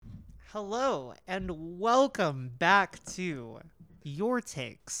Hello, and welcome back to Your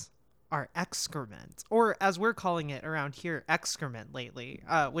Takes Are Excrement, or as we're calling it around here, excrement lately,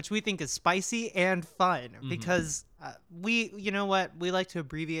 which we think is spicy and fun because you know what, we like to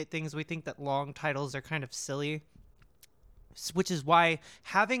abbreviate things. We think that long titles are kind of silly, which is why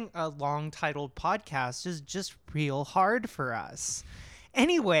having a long titled podcast is just real hard for us.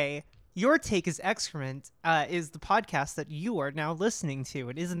 Anyway, Your Take is Excrement is the podcast that you are now listening to.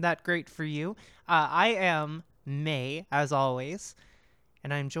 And isn't that great for you? I am May, as always,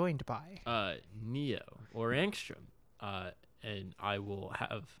 and I'm joined by... Neo or Angstrom. And I will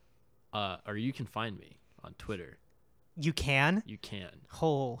have, or you can find me on Twitter. You can? You can.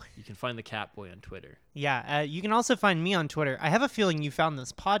 Oh. You can find the Catboy on Twitter. Yeah, you can also find me on Twitter. I have a feeling you found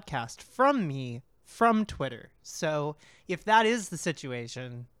this podcast from me from Twitter. So if that is the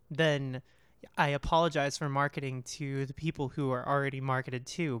situation, then I apologize for marketing to the people who are already marketed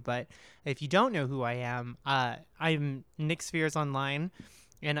to. But if you don't know who I am, I'm Nick Spheres Online,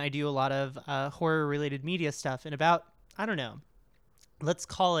 and I do a lot of horror-related media stuff. And about, I don't know, let's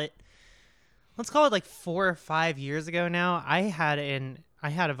call it like 4 or 5 years ago now, I had a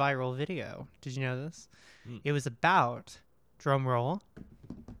viral video. Did you know this? It was about, drum roll,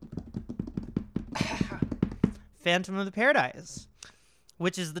 Phantom of the Paradise,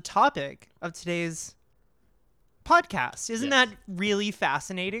 which is the topic of today's podcast. Isn't that really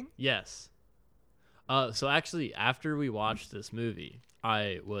fascinating? Yes. So actually, after we watched this movie,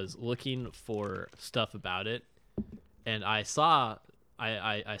 I was looking for stuff about it, and I saw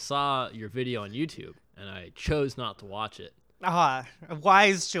your video on YouTube, and I chose not to watch it. A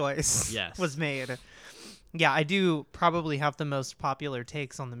wise choice Yes. was made. Yeah, I do probably have the most popular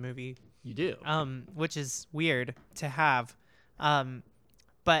takes on the movie. You do. Which is weird to have.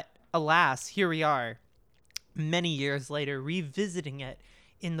 But alas, here we are, many years later, revisiting it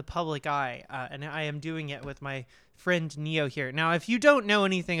in the public eye. And I am doing it with my friend Neo here. Now, if you don't know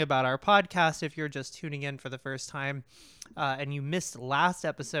anything about our podcast, if you're just tuning in for the first time, and you missed last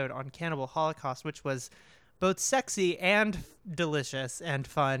episode on Cannibal Holocaust, which was both sexy and delicious and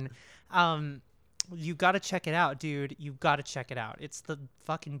fun, you got to check it out, dude. You got to check it out. It's the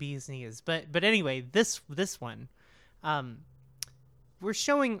fucking bee's knees. But anyway, this one, we're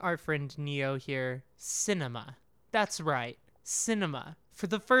showing our friend Neo here cinema. That's right, cinema for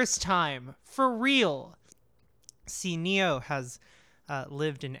the first time, for real. See, Neo has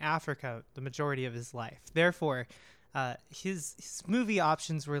lived in Africa the majority of his life. Therefore, his movie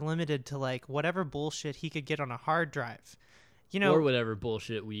options were limited to like whatever bullshit he could get on a hard drive. You know, or whatever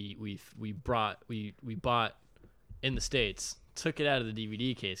bullshit we bought in the States, took it out of the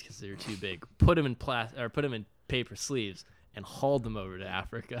DVD case because they were too big, put them in paper sleeves, and hauled them over to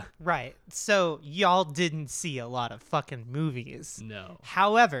Africa. Right. So y'all didn't see a lot of fucking movies. No.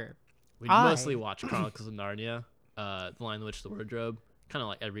 However, We mostly watched Chronicles of Narnia, The Lion, the Witch, the Wardrobe, kind of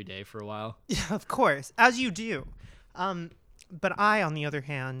like every day for a while. Yeah, of course, as you do. But I, on the other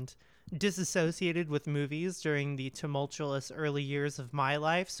hand, disassociated with movies during the tumultuous early years of my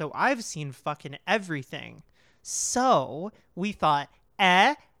life, so I've seen fucking everything. So we thought,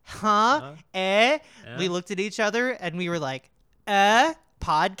 we looked at each other and we were like,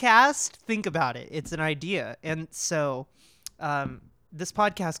 podcast? Think about it. It's an idea. And so this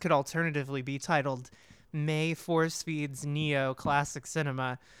podcast could alternatively be titled May Force Feeds Neo Classic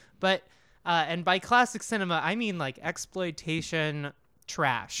Cinema. But, and by classic cinema, I mean like exploitation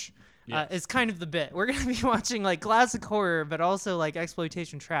trash. Yes. Is kind of the bit. We're going to be watching like classic horror, but also like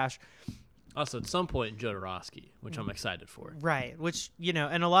exploitation trash. Also, at some point, Jodorowsky, which I'm excited for. Right, which, you know,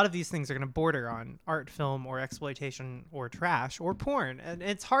 and a lot of these things are going to border on art film or exploitation or trash or porn. And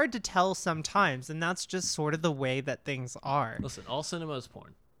it's hard to tell sometimes, and that's just sort of the way that things are. Listen, all cinema is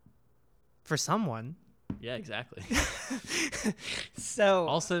porn. For someone. Yeah, exactly. So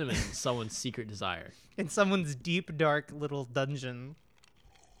all cinema is someone's secret desire. In someone's deep, dark little dungeon.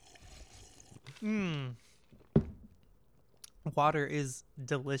 Water is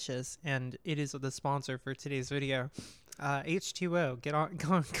delicious, and it is the sponsor for today's video. H2O,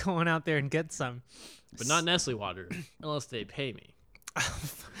 go on out there and get some. But not Nestle water, unless they pay me.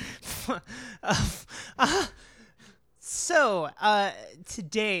 So,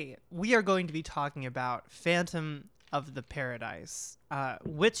 today we are going to be talking about Phantom of the Paradise,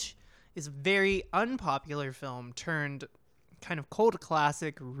 which is a very unpopular film turned kind of cult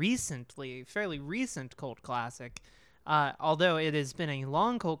classic recently, fairly recent cult classic. Although it has been a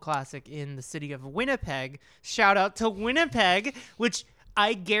long cult classic in the city of Winnipeg. Shout out to Winnipeg, which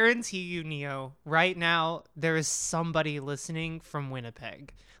I guarantee you, Neo, right now there is somebody listening from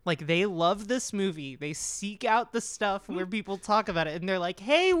Winnipeg. Like, they love this movie. They seek out the stuff where people talk about it, and they're like,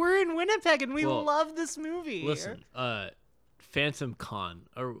 "Hey, we're in Winnipeg, and we Well, love this movie." Listen, Phantom Con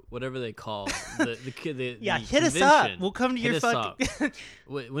or whatever they call the Yeah, the hit us up. convention. We'll come to Hit your us fucking. up.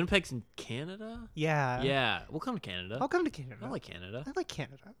 Winnipeg's in Canada. Yeah. Yeah, we'll come to Canada. I'll come to Canada. I like Canada. I like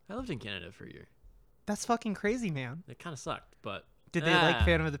Canada. I lived in Canada for a year. That's fucking crazy, man. It kind of sucked, but Did they like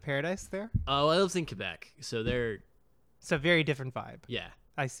Phantom of the Paradise there? Oh, I lived in Quebec, so they're So very different vibe. yeah.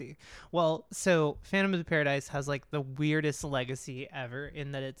 I see. Well, so Phantom of the Paradise has like the weirdest legacy ever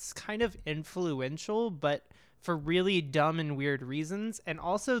in that it's kind of influential, but for really dumb and weird reasons. And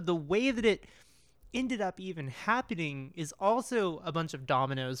also the way that it ended up even happening is also a bunch of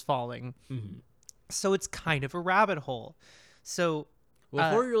dominoes falling. Mm-hmm. So it's kind of a rabbit hole. So Well,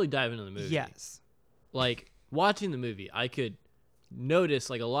 before we really dive into the movie, yes. like watching the movie, I could notice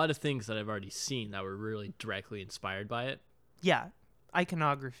like a lot of things that I've already seen that were really directly inspired by it. Yeah.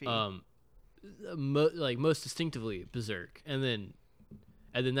 Iconography. Like most distinctively Berserk, and then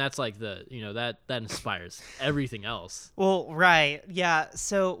that's like the that inspires everything else. Well, right. Yeah.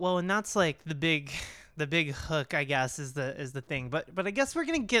 So, well, and that's like the big hook, I guess, is the thing. But I guess we're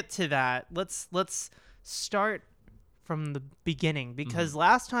going to get to that. Let's start from the beginning because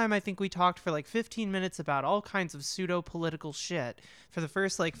last time I think we talked for like 15 minutes about all kinds of pseudo political shit for the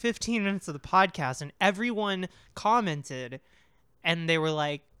first like 15 minutes of the podcast, and everyone commented and they were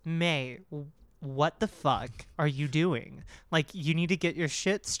like, "May, what the fuck are you doing? Like, you need to get your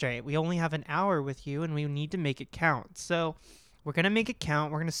shit straight. We only have an hour with you and we need to make it count." So we're going to make it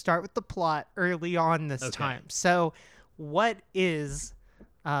count. We're going to start with the plot early on this time. So what is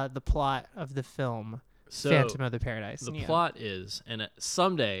the plot of the film Phantom of the Paradise? The plot is, and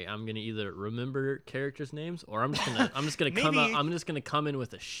someday I'm going to either remember characters' names or I'm just going to come in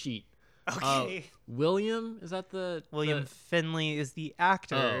with a sheet. Okay. William, is that William Finley is the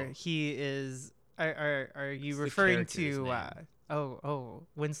actor. Oh. He is are you It's the referring character's to name.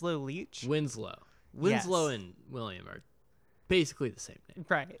 Winslow Leach? Winslow Yes. and William are basically the same name.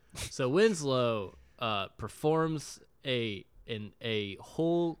 Right. So Winslow performs a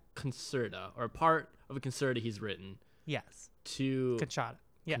whole concerta or part of a concerta he's written Yes. to Conchata.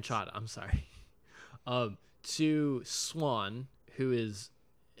 Yes. Conchata, I'm sorry. To Swan, who is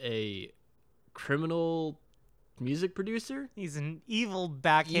a criminal music producer. He's an evil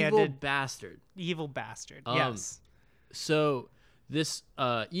backhanded Evil bastard. bastard. Yes. So this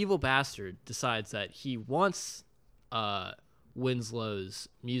evil bastard decides that he wants Winslow's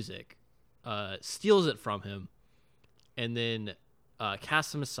music, steals it from him, and then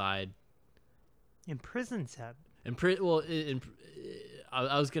casts him aside. Imprisons him.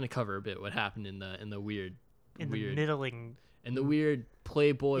 I was gonna cover a bit what happened in the weird The weird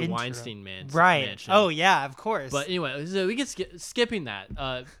Playboy intro. Weinstein mansion. Right. Oh yeah, of course. But anyway, so we get skipping that.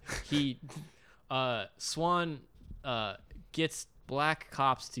 Swan gets black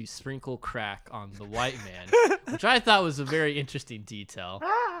cops to sprinkle crack on the white man, which I thought was a very interesting detail.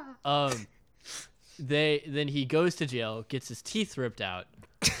 Then he goes to jail, gets his teeth ripped out,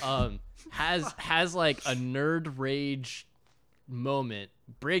 has like a nerd rage moment,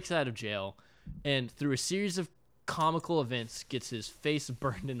 breaks out of jail, and through a series of comical events gets his face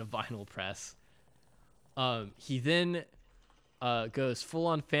burned in a vinyl press. He then goes full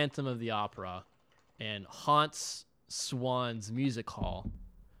on Phantom of the Opera and haunts Swan's music hall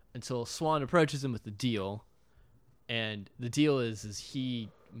until Swan approaches him with the deal. And the deal is he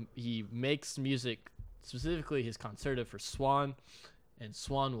makes music, specifically his concerta, for Swan, and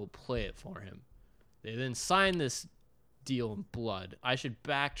Swan will play it for him. They then sign this deal in blood. I should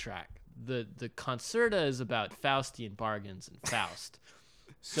backtrack. The concerta is about Faustian bargains and Faust.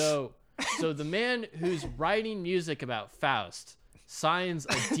 So the man who's writing music about Faust signs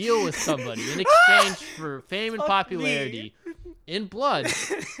a deal with somebody in exchange for fame and popularity in blood.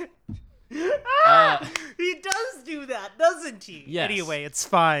 He does do that, doesn't he? Yes. Anyway, it's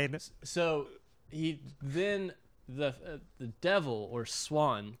fine. So he then the devil or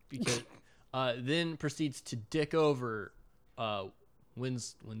Swan because then proceeds to dick over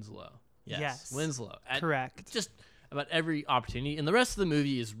Winslow. Yes. Winslow. Correct. Just about every opportunity. And the rest of the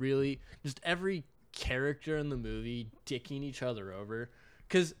movie is really just every character in the movie dicking each other over.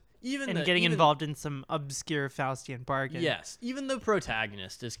 Because getting involved in some obscure Faustian bargain. Yes. Even the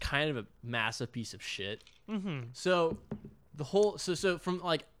protagonist is kind of a massive piece of shit. Mm-hmm. So the whole so from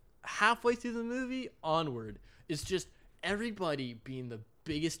like halfway through the movie onward is just everybody being the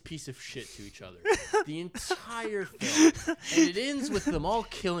biggest piece of shit to each other the entire film, and it ends with them all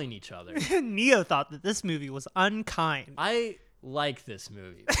killing each other. Neo thought that this movie was unkind. I like this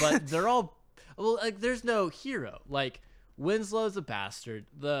movie, but they're all well. Like, there's no hero. Like Winslow's a bastard.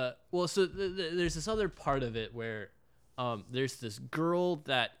 There's this other part of it where there's this girl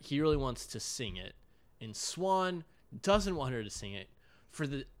that he really wants to sing it, and Swan doesn't want her to sing it for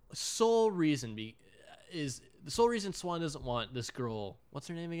the sole reason Swan doesn't want this girl. What's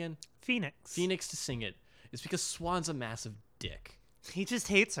her name again? Phoenix to sing it is because Swan's a massive dick. He just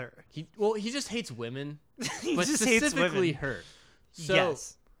hates her. He just hates women, He but just hates specifically women. her. So,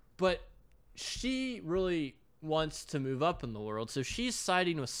 Yes. but she really wants to move up in the world, so she's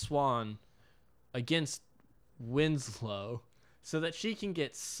siding with Swan against Winslow so that she can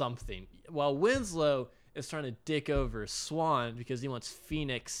get something, while Winslow is trying to dick over Swan because he wants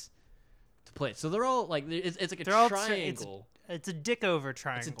Phoenix to play it. So they're all like, it's like a triangle. It's a dick over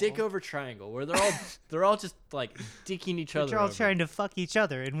triangle. It's a dick over triangle where they're all just like dicking each other. They're all over. trying to fuck each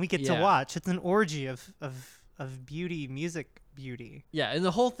other, and we get to Yeah. watch. It's an orgy of beauty, music beauty. Yeah, and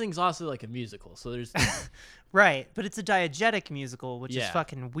the whole thing's also like a musical. So there's Right, but it's a diegetic musical, which is Yeah.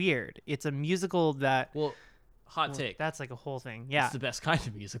 fucking weird. It's a musical that hot take. That's like a whole thing. Yeah, It's the best kind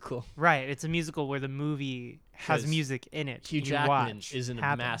of musical. right. It's a musical where the movie has 'Cause music in it. Hugh you Jackman watch isn't a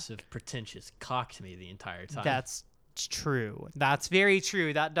happen. massive pretentious cock to me the entire time. That's true. That's very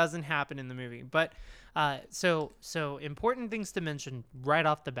true. That doesn't happen in the movie. But so important things to mention right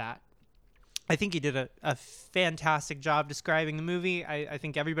off the bat. I think you did a fantastic job describing the movie. I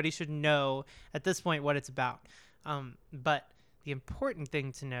think everybody should know at this point what it's about. But the important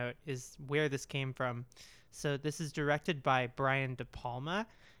thing to note is where this came from. So this is directed by Brian De Palma.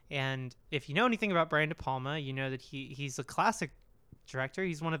 And if you know anything about Brian De Palma, you know that he's a classic director.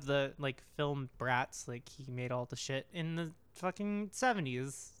 He's one of the like film brats. Like he made all the shit in the fucking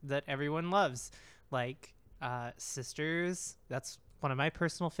 70s that everyone loves. Like Sisters. That's one of my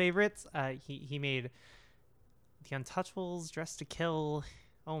personal favorites. He made The Untouchables, Dressed to Kill.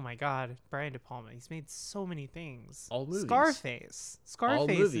 Oh my God, Brian De Palma. He's made so many things. All movies. Scarface. all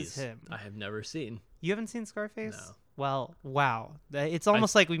Scarface movies is him. I have never seen. You haven't seen Scarface? No. Well, wow. It's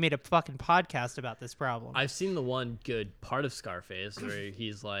almost like we made a fucking podcast about this problem. I've seen the one good part of Scarface where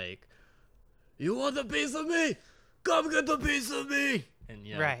he's like, "You want a piece of me? Come get a piece of me!" And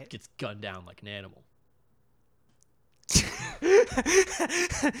Right. gets gunned down like an animal.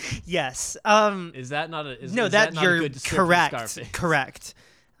 Yes. Is that not a? No, is that not a you're good description of correct. Scarface? Correct.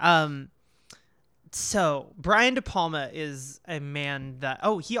 So Brian De Palma is a man that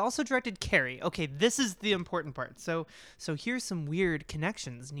he also directed Carrie. Okay, this is the important part. So here's some weird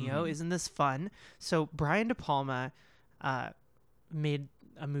connections, Neo. Isn't this fun? So Brian De Palma made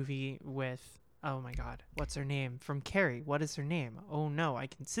a movie with, oh my God, what's her name from Carrie? What is her name? Oh no,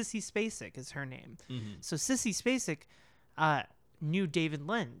 Sissy Spacek is her name. So Sissy Spacek knew David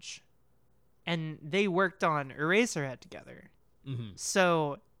Lynch, and they worked on Eraserhead together.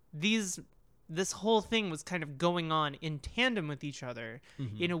 So this whole thing was kind of going on in tandem with each other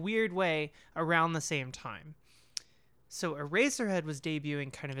in a weird way around the same time. So Eraserhead was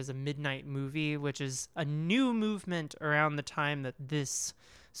debuting kind of as a midnight movie, which is a new movement around the time that this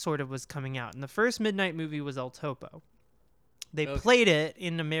sort of was coming out. And the first midnight movie was El Topo. They played it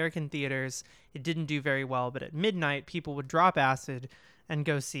in American theaters. It didn't do very well, but at midnight, people would drop acid and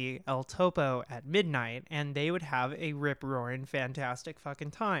go see El Topo at midnight, and they would have a rip-roaring, fantastic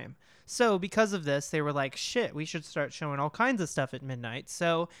fucking time. So because of this, they were like, shit, we should start showing all kinds of stuff at midnight.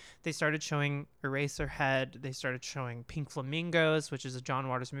 So they started showing Eraserhead. They started showing Pink Flamingos, which is a John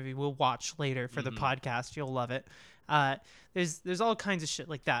Waters movie we'll watch later for the podcast. You'll love it. There's all kinds of shit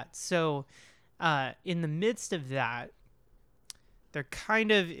like that. So in the midst of that, there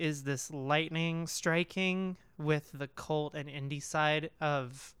kind of is this lightning striking with the cult and indie side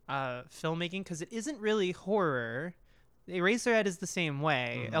of filmmaking, because it isn't really horror. Eraserhead is the same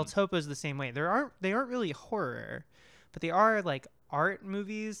way. El Topo is the same way. They aren't really horror, but they are like art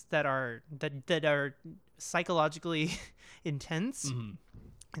movies that are psychologically intense.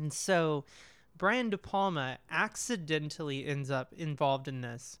 And so Brian De Palma accidentally ends up involved in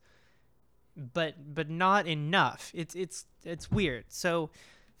this, but not enough. It's weird. So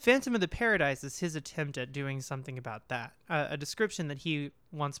Phantom of the Paradise is his attempt at doing something about that. A description that he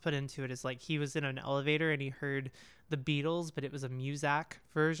once put into it is like he was in an elevator and he heard the Beatles, but it was a Muzak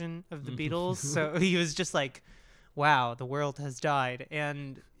version of the Beatles. So he was just like, wow, the world has died.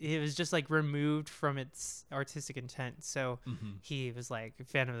 And it was just like removed from its artistic intent. So he was like,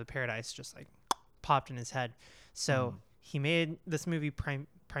 Phantom of the Paradise just like popped in his head. So he made this movie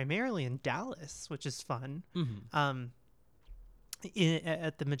primarily in Dallas, which is fun. At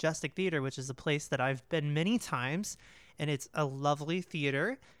the Majestic Theater, which is a place that I've been many times, and it's a lovely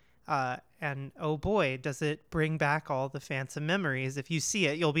theater. And oh boy, does it bring back all the Phantom memories. If you see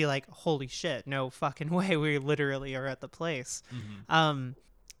it, you'll be like, holy shit, no fucking way. We literally are at the place.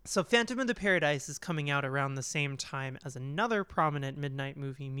 So Phantom of the Paradise is coming out around the same time as another prominent midnight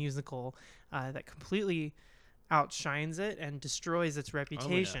movie musical that completely outshines it and destroys its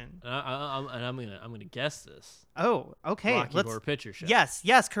reputation. I'm gonna guess this. Oh, okay. Rocky Horror Picture Show.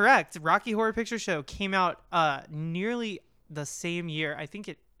 Yes, correct. Rocky Horror Picture Show came out nearly the same year. I think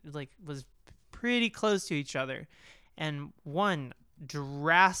it was pretty close to each other, and one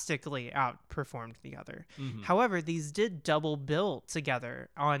drastically outperformed the other. However, these did double bill together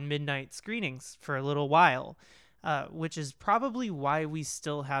on midnight screenings for a little while, which is probably why we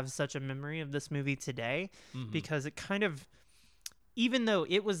still have such a memory of this movie today, because it kind of, even though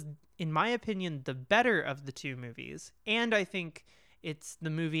it was, in my opinion, the better of the two movies, and I think it's the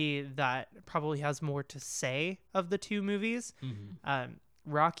movie that probably has more to say of the two movies,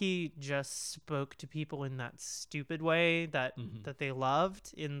 Rocky just spoke to people in that stupid way that they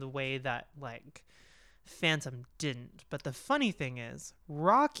loved, in the way that like Phantom didn't. But the funny thing is,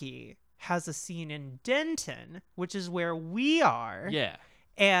 Rocky has a scene in Denton, which is where we are. Yeah.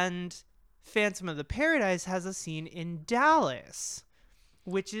 And Phantom of the Paradise has a scene in Dallas,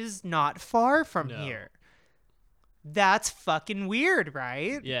 which is not far from here. That's fucking weird,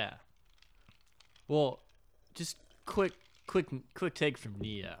 right? Yeah. Well, just quick take from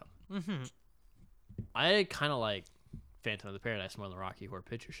Neo. I kind of like Phantom of the Paradise more than Rocky Horror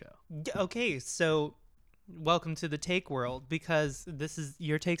Picture Show. Okay, so welcome to the take world, because this is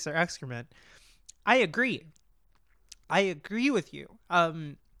your takes are excrement. I agree with you.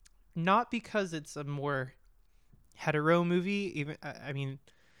 Not because it's a more hetero movie. Even I mean,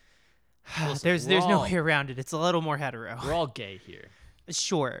 Listen, there's no way around it. It's a little more hetero. We're all gay here.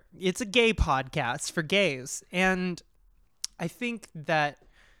 Sure, it's a gay podcast for gays, and I think that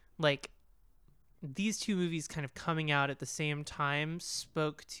like these two movies kind of coming out at the same time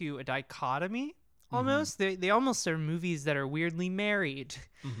spoke to a dichotomy almost. They almost are movies that are weirdly married,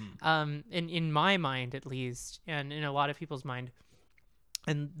 in my mind at least, and in a lot of people's mind.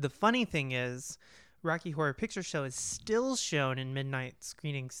 And the funny thing is, Rocky Horror Picture Show is still shown in midnight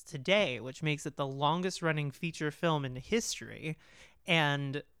screenings today, which makes it the longest running feature film in history,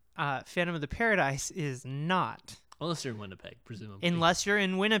 and Phantom of the Paradise is not. Unless you're in Winnipeg, presumably. Unless you're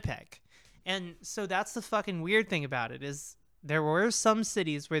in Winnipeg. And so that's the fucking weird thing about it, is there were some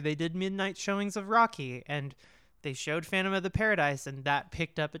cities where they did midnight showings of Rocky, and they showed Phantom of the Paradise, and that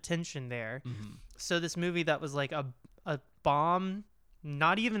picked up attention there. So this movie that was like a bomb,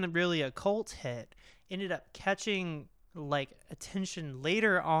 not even really a cult hit, ended up catching like attention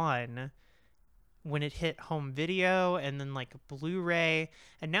later on when it hit home video and then like Blu-ray,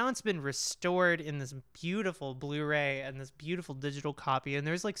 and now it's been restored in this beautiful Blu-ray and this beautiful digital copy, and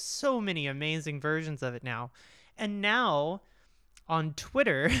there's like so many amazing versions of it now. And now on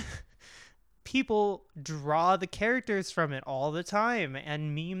Twitter people draw the characters from it all the time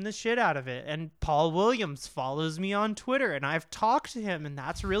and meme the shit out of it, and Paul Williams follows me on Twitter, and I've talked to him, and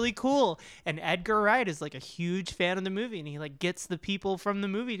that's really cool. And Edgar Wright is like a huge fan of the movie, and he like gets the people from the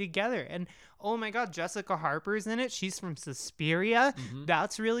movie together. And oh my god, Jessica Harper's in it. She's from Suspiria.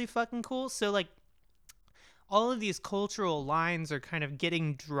 That's really fucking cool. So like all of these cultural lines are kind of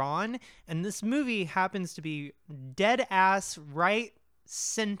getting drawn, and this movie happens to be dead ass right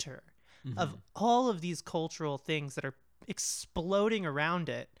center of all of these cultural things that are exploding around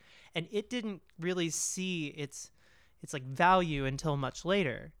it, and it didn't really see its like value until much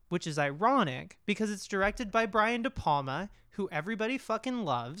later, which is ironic because it's directed by Brian De Palma, who everybody fucking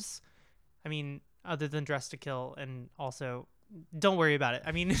loves. I mean, other than Dress to Kill, and also don't worry about it.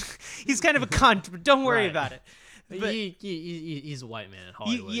 I mean, he's kind of a cunt, but don't worry about it. But he's a white man in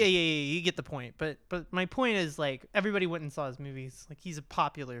Hollywood. Yeah, you get the point. But my point is, like, everybody went and saw his movies. Like, he's a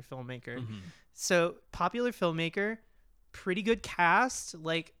popular filmmaker. So, popular filmmaker, pretty good cast.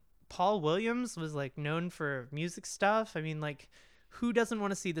 Like, Paul Williams was, like, known for music stuff. I mean, like, who doesn't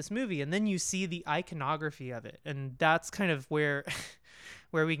want to see this movie? And then you see the iconography of it. And that's kind of where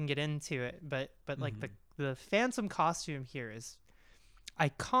where we can get into it. But like, the Phantom costume here is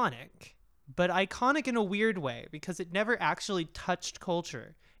iconic. But iconic in a weird way, because it never actually touched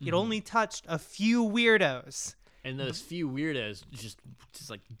culture. It only touched a few weirdos. And those few weirdos just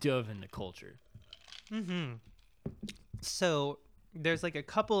like dove into culture. So there's like a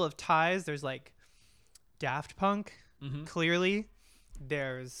couple of ties. There's like Daft Punk, clearly.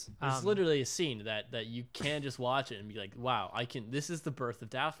 There's literally a scene that you can just watch it and be like, wow, this is the birth of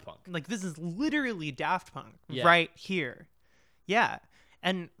Daft Punk. Like, this is literally Daft Punk right here. Yeah.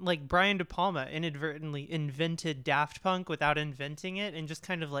 And like Brian De Palma inadvertently invented Daft Punk without inventing it, and just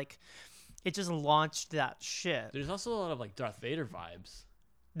kind of like it just launched that shit. There's also a lot of like Darth Vader vibes.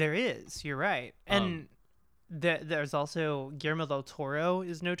 There is, you're right. And there's also Guillermo del Toro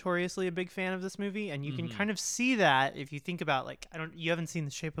is notoriously a big fan of this movie, and you can kind of see that if you think about like you haven't seen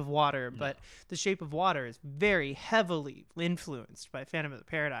The Shape of Water, but The Shape of Water is very heavily influenced by Phantom of the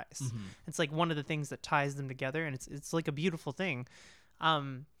Paradise. It's like one of the things that ties them together, and it's like a beautiful thing. I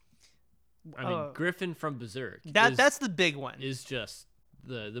mean, Griffin from Berserk. That's the big one. Is just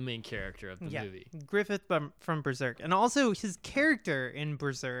the main character of the movie. Griffith from Berserk, and also his character in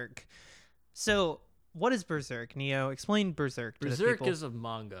Berserk. So, what is Berserk, Neo? Explain Berserk to the Berserk people. is a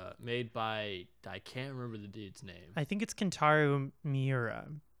manga made by, I can't remember the dude's name. I think it's Kentaro Miura.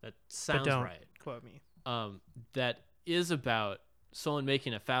 That sounds don't right. Quote me. That is about someone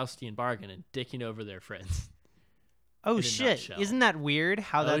making a Faustian bargain and dicking over their friends. Oh in a shit! nutshell. Isn't that weird?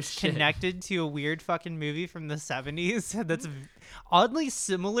 How that's shit. connected to a weird fucking movie from the 70s that's oddly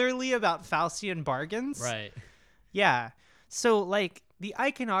similarly about Faustian bargains. Right. Yeah. So like the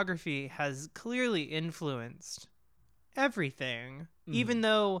iconography has clearly influenced everything, even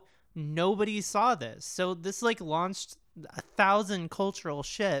though nobody saw this. So this like launched 1,000 cultural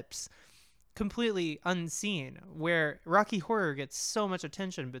ships completely unseen, where Rocky Horror gets so much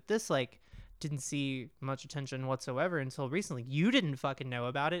attention, but this like didn't see much attention whatsoever until recently. You didn't fucking know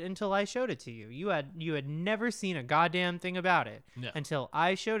about it until I showed it to you. You had never seen a goddamn thing about it until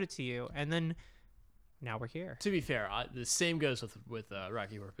I showed it to you, and then now we're here. To be fair, the same goes with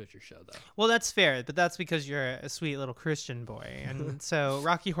Rocky Horror Picture Show, though. Well, that's fair, but that's because you're a sweet little Christian boy, and so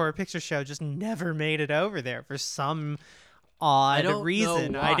Rocky Horror Picture Show just never made it over there for some odd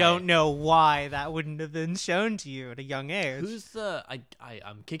reason. I don't know why that wouldn't have been shown to you at a young age. Who's the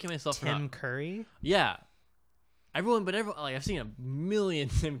I'm kicking myself for Tim Curry? Yeah. Everyone, like I've seen a million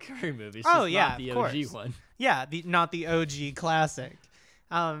Tim Curry movies. Oh just yeah, not the of OG course. one. Yeah, not the OG classic.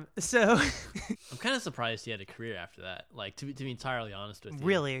 So I'm kind of surprised he had a career after that. Like to be entirely honest with you.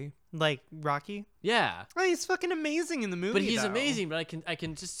 really, like Rocky? Yeah. Oh, he's fucking amazing in the movie. But he's though. amazing. But I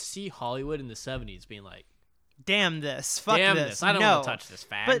can just see Hollywood in the '70s being like, damn this, fuck damn this. I don't want to touch this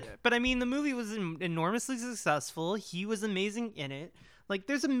fag. But I mean, the movie was enormously successful. He was amazing in it. Like,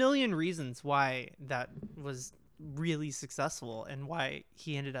 there's a million reasons why that was really successful and why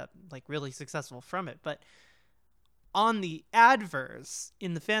he ended up like really successful from it. But on the adverse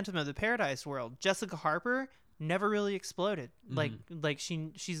in the Phantom of the Paradise world, Jessica Harper never really exploded. Like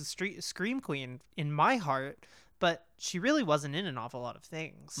she's a scream queen in my heart, but she really wasn't in an awful lot of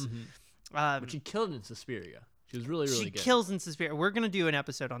things. But she killed in Suspiria. She was really good. She kills in Suspiria. We're gonna do an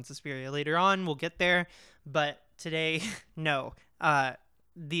episode on Suspiria later on. We'll get there, but today, no.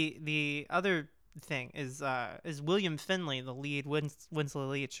 The other thing is William Finley, the lead Winslow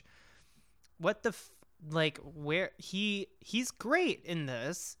Leach. What the where he's great in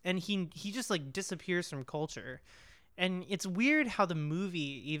this, and he just like disappears from culture, and it's weird how the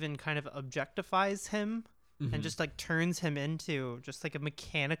movie even kind of objectifies him and just like turns him into just like a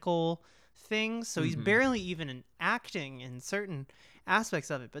mechanical thing. So he's barely even in acting in certain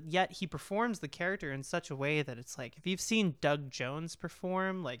aspects of it, but yet he performs the character in such a way that it's like, if you've seen Doug Jones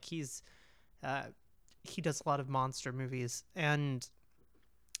perform, like he does a lot of monster movies, and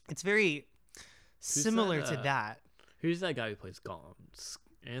it's very similar to that. Who's that guy who plays Gollum?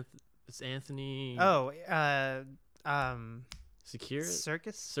 It's Anthony. Oh, Secure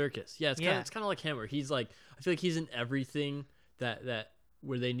Circus. Yeah, it's kind of like him, where he's like, I feel like he's in everything that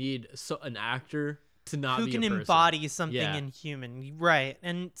where they need an actor to not who be can a person. embody something inhuman, right?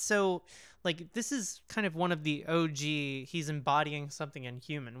 And so like this is kind of one of the OG. He's embodying something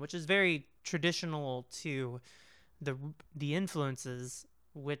inhuman, which is very traditional to the influences,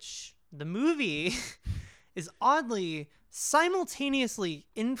 which the movie is oddly simultaneously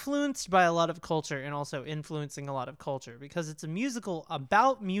influenced by a lot of culture and also influencing a lot of culture, because it's a musical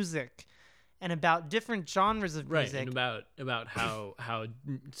about music and about different genres of music, and about how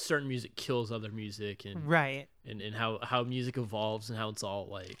certain music kills other music, and and how music evolves, and how it's all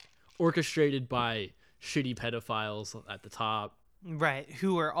like orchestrated by shitty pedophiles at the top, right,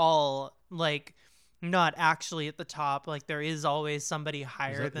 who are all like not actually at the top. Like there is always somebody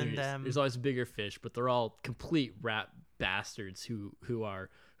higher than them. There's always a bigger fish, but they're all complete rat bastards who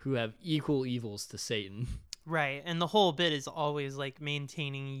have equal evils to Satan. Right, and the whole bit is always like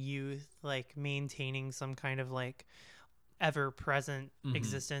maintaining youth, like maintaining some kind of like ever-present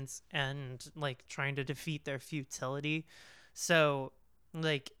existence, and like trying to defeat their futility. So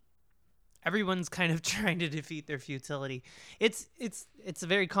like everyone's kind of trying to defeat their futility. It's a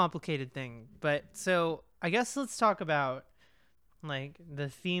very complicated thing. But so I guess let's talk about like the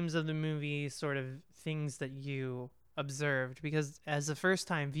themes of the movie, sort of things that you observed, because as a first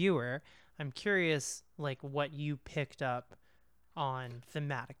time viewer, I'm curious like what you picked up on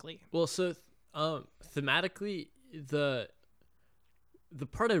thematically. Well, so thematically, the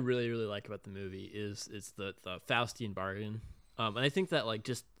part I really really like about the movie is the Faustian bargain, and I think that like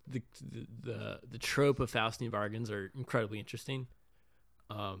just the trope of Faustian bargains are incredibly interesting,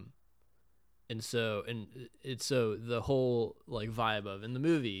 and so it's so the whole like vibe of in the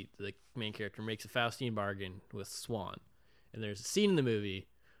movie the main character makes a Faustian bargain with Swan, and there's a scene in the movie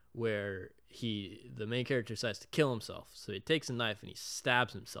where the main character decides to kill himself, so he takes a knife and he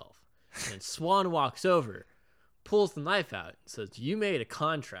stabs himself, and Swan walks over, pulls the knife out, and says, "You made a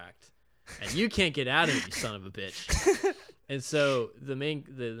contract, and you can't get out of it, you son of a bitch." And so the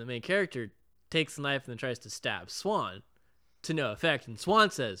main character takes the knife and then tries to stab Swan, to no effect. And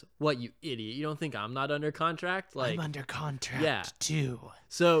Swan says, "What, you idiot? You don't think I'm not under contract? Like, I'm under contract yeah. too."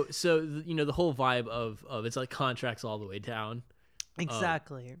 So you know the whole vibe of it's like contracts all the way down.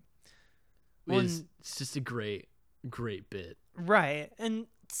 Exactly. It's just a great bit. Right. And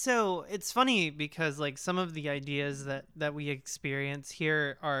so it's funny because like some of the ideas that we experience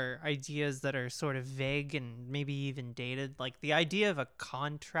here are ideas that are sort of vague and maybe even dated. Like the idea of a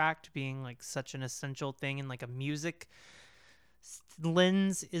contract being like such an essential thing in like a music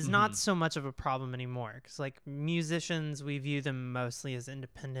lens is not so much of a problem anymore, because like musicians, we view them mostly as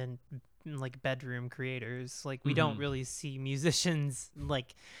independent like bedroom creators. Like we don't really see musicians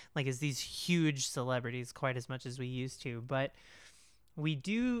like as these huge celebrities quite as much as we used to, but we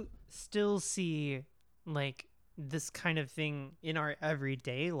do still see like this kind of thing in our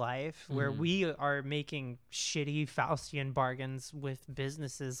everyday life where we are making shitty Faustian bargains with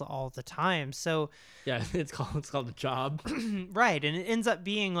businesses all the time. So yeah, it's called a job. right, and it ends up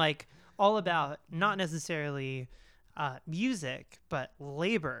being like all about not necessarily music but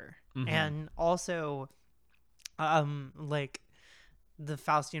labor, and also like the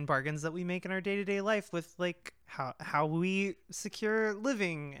Faustian bargains that we make in our day-to-day life with like how we secure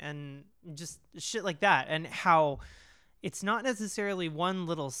living and just shit like that, and how it's not necessarily one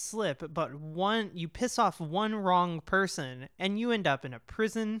little slip, but you piss off one wrong person and you end up in a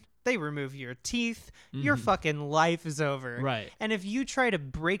prison. They remove your teeth. Your fucking life is over. Right. And if you try to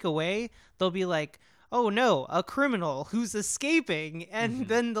break away, they'll be like, "Oh no, a criminal who's escaping," and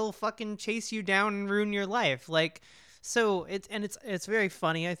then they'll fucking chase you down and ruin your life. Like, so it's very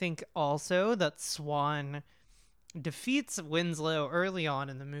funny, I think, also that Swan defeats Winslow early on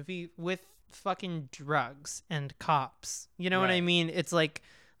in the movie with fucking drugs and cops. You know what I Right. mean? It's like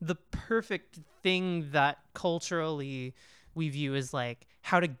the perfect thing that culturally we view as like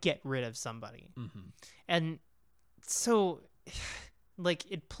how to get rid of somebody. And so like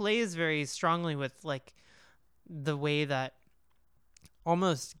it plays very strongly with like the way that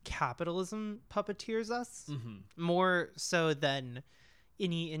almost capitalism puppeteers us more so than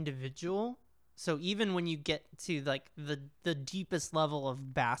any individual. So even when you get to like the deepest level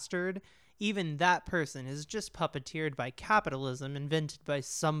of bastard, even that person is just puppeteered by capitalism invented by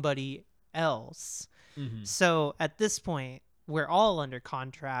somebody else. So at this point, we're all under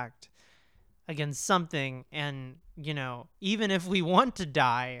contract against something, and you know, even if we want to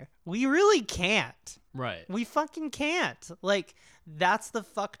die, we really can't. Right. We fucking can't. Like that's the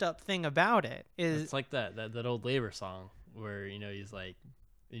fucked up thing about it is It's like that old labor song where, you know, he's like,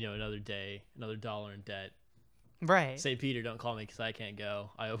 you know, another day, another dollar in debt. right. St. Peter, don't call me because I can't go.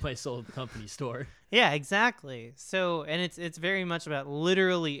 I owe my soul to the company store. Yeah, exactly. So, and it's very much about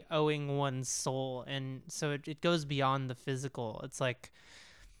literally owing one's soul, and so it goes beyond the physical. It's like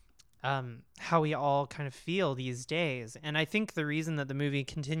how we all kind of feel these days. And I think the reason that the movie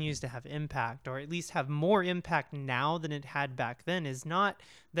continues to have impact, or at least have more impact now than it had back then, is not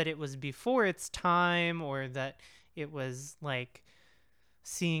that it was before its time or that it was like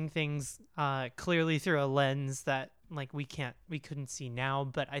seeing things clearly through a lens that like we couldn't see now,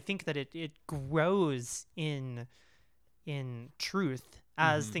 but I think that it grows in truth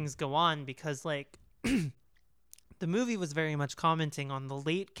as things go on, because like the movie was very much commenting on the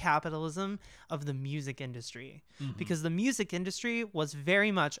late capitalism of the music industry, because the music industry was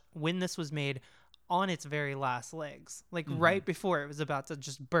very much, when this was made, on its very last legs, like right before it was about to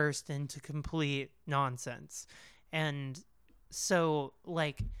just burst into complete nonsense. And so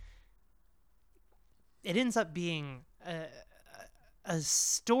like it ends up being a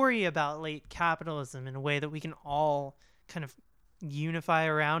story about late capitalism in a way that we can all kind of unify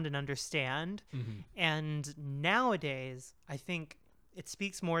around and understand. And nowadays, I think it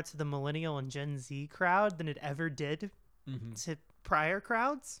speaks more to the millennial and Gen Z crowd than it ever did to prior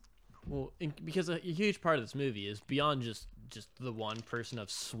crowds. Well, because a huge part of this movie is beyond just the one person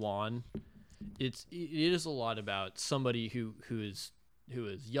of Swan. It is a lot about somebody who is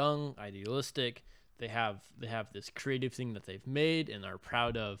young, idealistic. They have this creative thing that they've made and are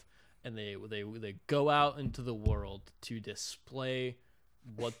proud of, and they go out into the world to display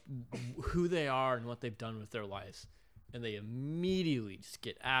who they are and what they've done with their lives, and they immediately just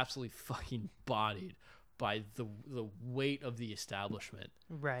get absolutely fucking bodied by the weight of the establishment.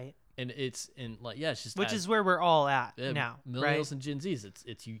 Right. And it's just which is where we're all at now, millennials right? and Gen Zs.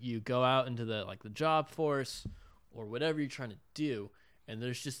 It's you go out into the job force or whatever you're trying to do, and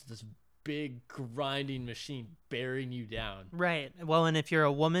there's just this big grinding machine bearing you down. Right. Well, and if you're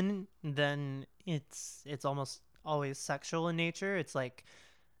a woman, then it's almost always sexual in nature. It's like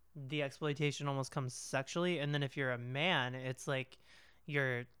the exploitation almost comes sexually, and then if you're a man, it's like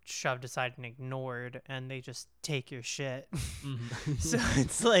you're shoved aside and ignored, and they just take your shit. Mm-hmm. So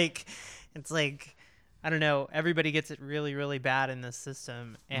it's like I don't know, everybody gets it really, really bad in this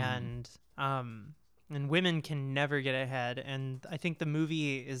system, and women can never get ahead. And I think the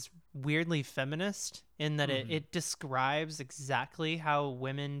movie is weirdly feminist in that it describes exactly how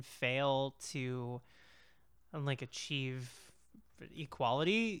women fail to like achieve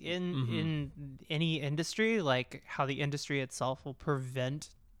equality in any industry, like how the industry itself will prevent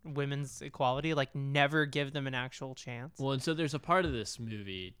women's equality, like never give them an actual chance. Well, and so there's a part of this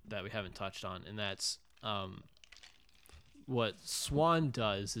movie that we haven't touched on, and that's what Swan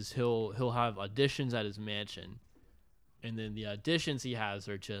does is he'll have auditions at his mansion, and then the auditions he has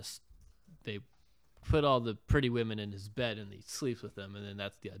are just they put all the pretty women in his bed and he sleeps with them, and then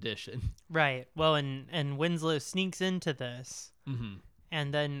that's the audition. Right. Well, and Winslow sneaks into this, Mm-hmm.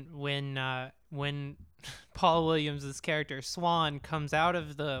 and then when Paul Williams' character Swan comes out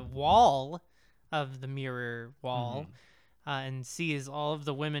of the wall of the mirror wall and sees all of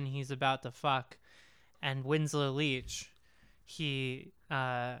the women he's about to fuck, and Winslow Leach, he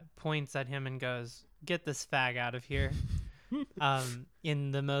points at him and goes, "Get this fag out of here."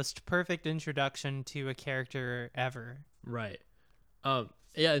 In the most perfect introduction to a character ever. Right.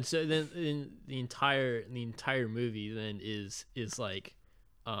 Yeah, and so then in the entire movie then is like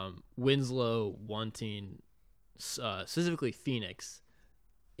Winslow wanting specifically Phoenix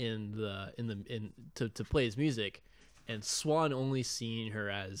to play his music, and Swan only seeing her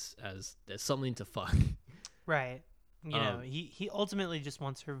as something to fuck. Right. You know, he ultimately just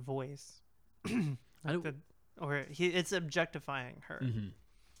wants her voice. It's objectifying her. Mm-hmm.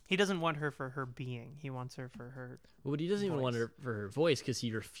 He doesn't want her for her being. He wants her for her. Well, but he doesn't voice. even want her for her voice because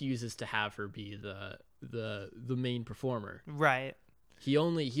he refuses to have her be the main performer. Right. He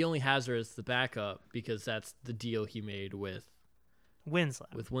only has her as the backup because that's the deal he made with Winslow.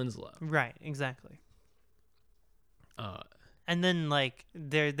 Right. Exactly. And then like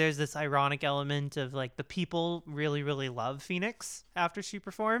there's this ironic element of like the people really, really love Phoenix after she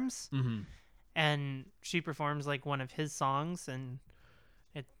performs. Mm-hmm. And she performs like one of his songs and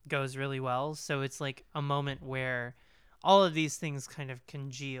it goes really well. So it's like a moment where all of these things kind of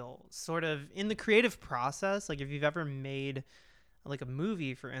congeal sort of in the creative process. Like if you've ever made like a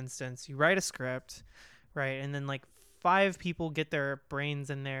movie, for instance, you write a script, right? And then like 5 people get their brains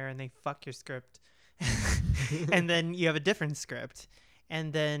in there and they fuck your script. And then you have a different script.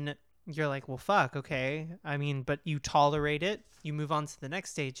 And then you're like, well, fuck. Okay. I mean, but you tolerate it. You move on to the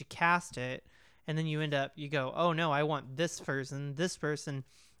next stage, you cast it. And then you go, oh no, I want this person. This person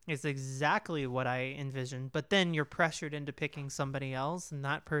is exactly what I envisioned. But then you're pressured into picking somebody else and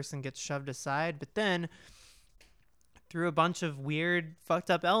that person gets shoved aside. But then through a bunch of weird,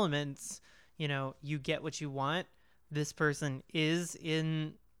 fucked up elements, you know, you get what you want. This person is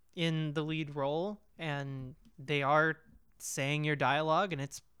in the lead role and they are saying your dialogue and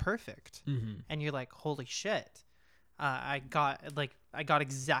it's perfect. Mm-hmm. And you're like, holy shit. I got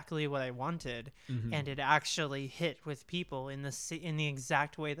exactly what I wanted, and it actually hit with people in the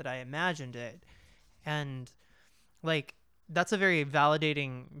exact way that I imagined it, and like that's a very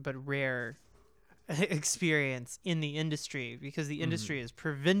validating but rare experience in the industry because the industry is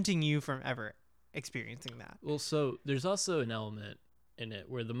preventing you from ever experiencing that. Well, so there's also an element in it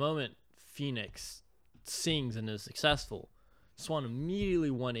where the moment Phoenix sings and is successful, Swan immediately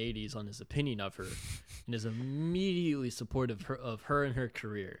 180s on his opinion of her and is immediately supportive of her and her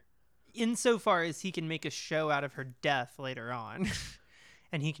career. Insofar as he can make a show out of her death later on.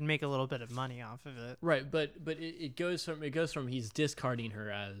 And he can make a little bit of money off of it. Right, but it goes from he's discarding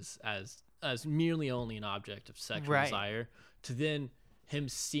her as merely only an object of sexual desire to then him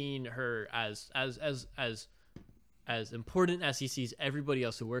seeing her as important as he sees everybody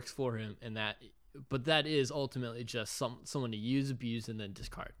else who works for him, and that is ultimately just someone to use, abuse, and then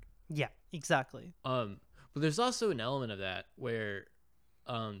discard. Yeah, exactly. But there's also an element of that where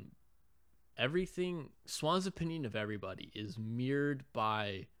um everything Swan's opinion of everybody is mirrored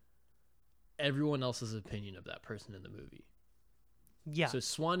by everyone else's opinion of that person in the movie. Yeah. So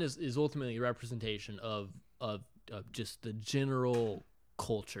Swan is ultimately a representation of just the general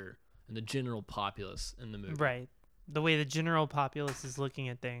culture and the general populace in the movie. Right. The way the general populace is looking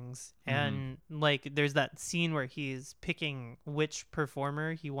at things. Mhm. And like there's that scene where he's picking which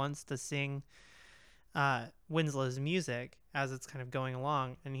performer he wants to sing Winslow's music as it's kind of going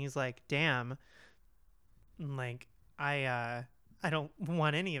along, and he's like, damn, like I don't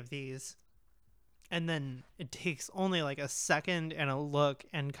want any of these. And then it takes only like a second and a look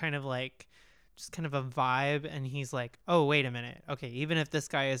and kind of like just kind of a vibe, and he's like, oh wait a minute, okay, even if this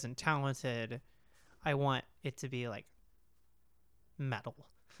guy isn't talented, I want it to be like metal.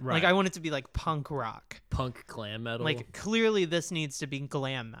 Right. Like I want it to be like punk rock. Punk glam metal. Like clearly this needs to be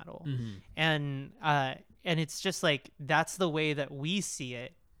glam metal. Mhm. And it's just like that's the way that we see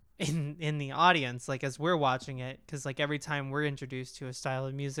it in the audience, like as we're watching it, because like every time we're introduced to a style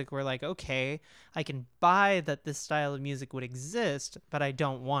of music, we're like, okay, I can buy that this style of music would exist, but I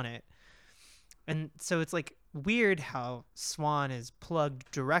don't want it. And so it's like weird how Swan is plugged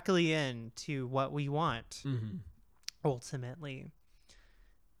directly into what we want Mhm. ultimately.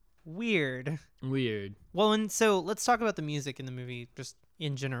 Weird. Well, and so let's talk about the music in the movie just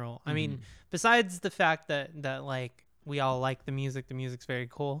in general. I mean, besides the fact that like we all like the music's very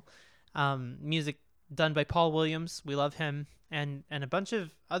cool. Music done by Paul Williams, we love him, and a bunch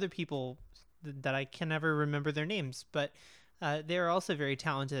of other people that I can never remember their names, but they are also very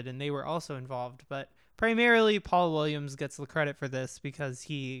talented and they were also involved. But primarily Paul Williams gets the credit for this because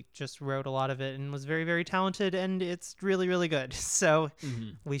he just wrote a lot of it and was very, very talented, and it's really, really good. So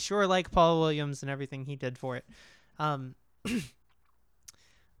we sure like Paul Williams and everything he did for it.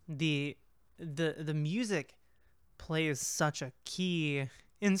 The music plays such a key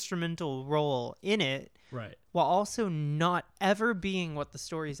instrumental role in it, Right. while also not ever being what the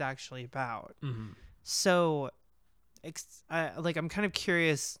story is actually about. So I'm kind of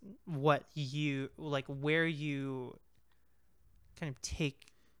curious what you like, where you kind of take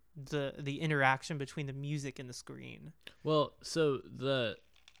the interaction between the music and the screen. Well, so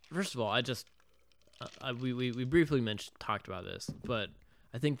first of all, we briefly talked about this, but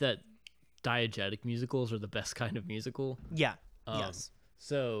I think that diegetic musicals are the best kind of musical. Yeah. Yes.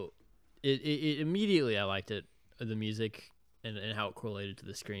 So it immediately I liked it, the music and how it correlated to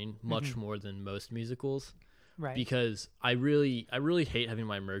the screen much more than most musicals. Right. Because I really hate having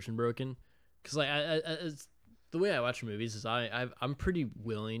my immersion broken. Because like it's, the way I watch movies is I'm pretty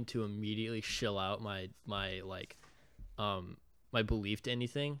willing to immediately shill out my my belief to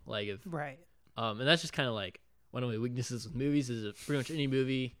anything. Like if right. And that's just kind of like one of my weaknesses with movies is that pretty much any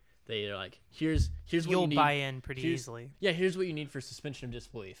movie they're like here's what you'll you need. buy in pretty easily. Yeah, here's what you need for suspension of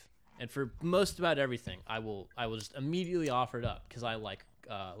disbelief. And for most about everything, I will just immediately offer it up because I like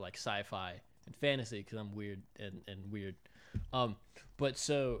sci-fi and fantasy because I'm weird and weird. But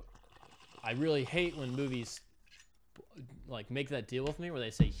so I really hate when movies like make that deal with me where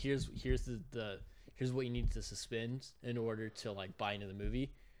they say here's what you need to suspend in order to like buy into the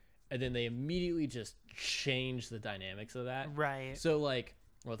movie, and then they immediately just change the dynamics of that. Right. So like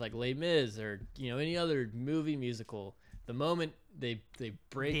with like Les Mis or any other movie musical, the moment they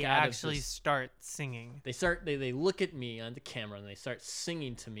break they out actually of this, start singing, they look at me on the camera and they start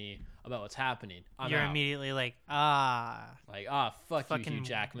singing to me about what's happening. You're out. immediately like fuck fucking you, Hugh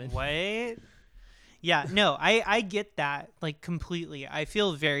Jackman. What? Yeah, no, I get that like completely. I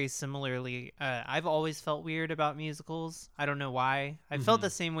feel very similarly. I've always felt weird about musicals. I don't know why. I felt the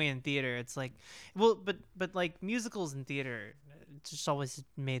same way in theater. It's like, well, but like musicals in theater, it just always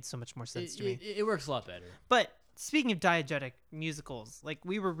made so much more sense to me. It works a lot better. But speaking of diegetic musicals, like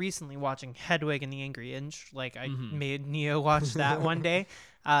we were recently watching Hedwig and the Angry Inch. Like I made Neo watch that one day,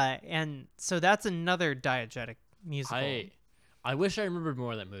 and so that's another diegetic musical. I wish I remembered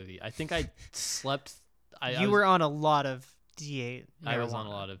more of that movie. I think I slept. You were on a lot of D8 marijuana. I was on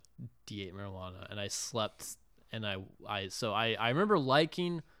a lot of D8 marijuana, and I slept. And I remember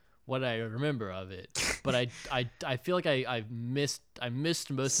liking what I remember of it, but I feel like I missed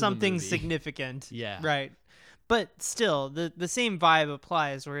most something of the movie. Significant. Yeah. Right. But still, the same vibe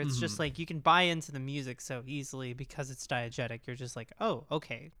applies where it's just like you can buy into the music so easily because it's diegetic. You're just like, oh,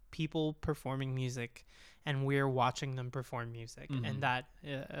 okay, people performing music and we're watching them perform music, and that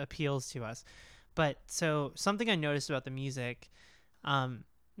appeals to us. But so something I noticed about the music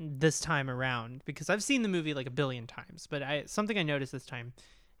this time around, because I've seen the movie like a billion times, but something I noticed this time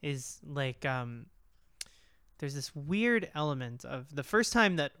is like there's this weird element of the first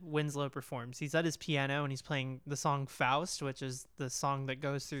time that Winslow performs. He's at his piano and he's playing the song Faust, which is the song that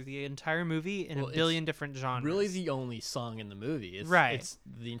goes through the entire movie in a billion different genres. Really the only song in the movie. It's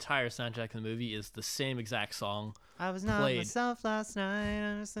the entire soundtrack of the movie is the same exact song. I was not myself last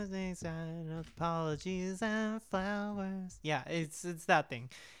night. I was something sad, apologies and flowers. Yeah, it's that thing.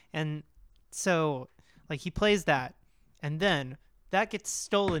 And so like he plays that and then that gets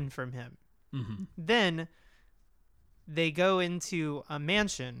stolen from him. Mm-hmm. Then they go into a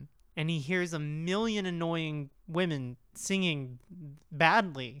mansion and he hears a million annoying women singing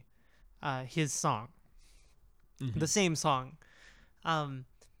badly his song. Mm-hmm. The same song.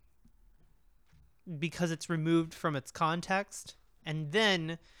 Because it's removed from its context. And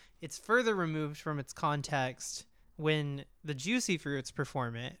then it's further removed from its context when the Juicy Fruits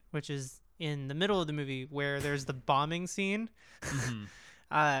perform it, which is in the middle of the movie where there's the bombing scene.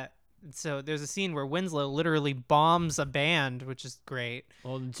 Mm-hmm. So there's a scene where Winslow literally bombs a band, which is great.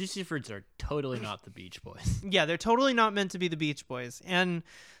 Well, the Juicy Fruits are totally not the Beach Boys. Yeah, they're totally not meant to be the Beach Boys. And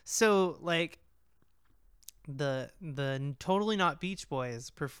so like the totally not Beach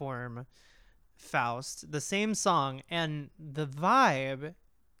Boys perform Faust, the same song, and the vibe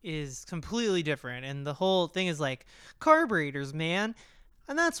is completely different. And the whole thing is like carburetors, man.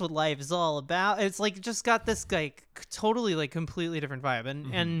 And that's what life is all about. It's like just got this like totally like completely different vibe.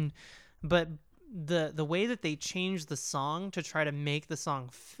 And but the way that they change the song to try to make the song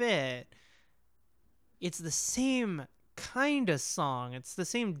fit, it's the same kind of song. It's the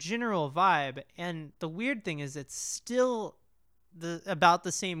same general vibe. And the weird thing is it's still about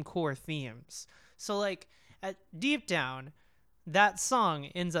the same core themes. So like deep down, that song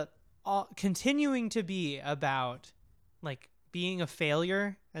ends up continuing to be about like being a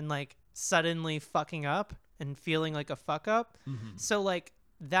failure and like suddenly fucking up and feeling like a fuck up. Mm-hmm. So like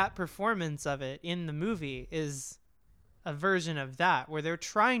that performance of it in the movie is a version of that where they're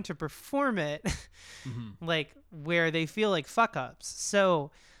trying to perform it like where they feel like fuck ups.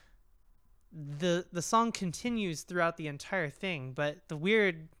 So the song continues throughout the entire thing, but the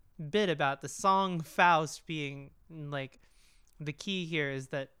weird bit about the song Faust being like the key here is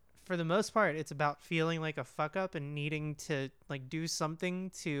that for the most part, it's about feeling like a fuck up and needing to like do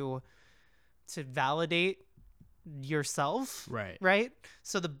something to validate yourself. Right.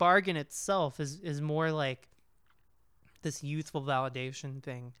 So the bargain itself is more like this youthful validation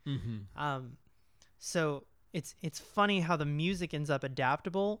thing. So it's funny how the music ends up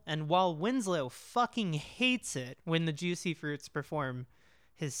adaptable. And while Winslow fucking hates it when the Juicy Fruits perform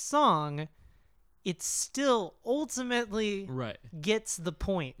his song, it still ultimately gets the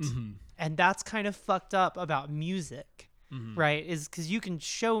point. And that's kind of fucked up about music, right? Is because you can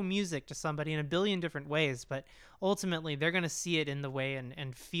show music to somebody in a billion different ways, but ultimately they're going to see it in the way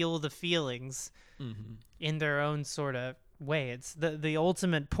and feel the feelings in their own sort of way. It's the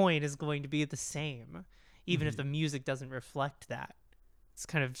ultimate point is going to be the same, even if the music doesn't reflect that. It's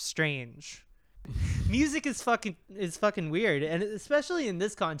kind of strange. Music is fucking weird, and especially in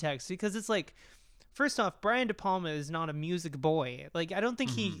this context, because it's like, first off, Brian De Palma is not a music boy. Like, I don't think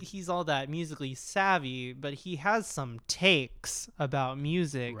he's all that musically savvy, but he has some takes about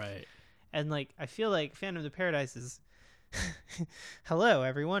music. Right. And, like, I feel like Phantom of the Paradise is, hello,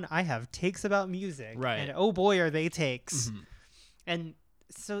 everyone, I have takes about music. Right. And, oh, boy, are they takes. And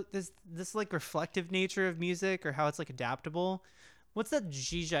so this, like, reflective nature of music or how it's, like, adaptable. What's that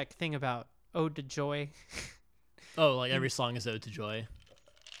Zizek thing about Ode to Joy? Oh, like every song is Ode to Joy?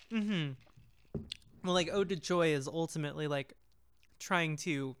 Well, like Ode to Joy is ultimately like trying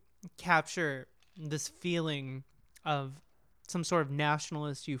to capture this feeling of some sort of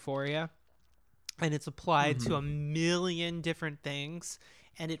nationalist euphoria, and it's applied to a million different things,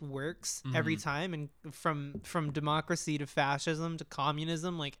 and it works every time. And from democracy to fascism to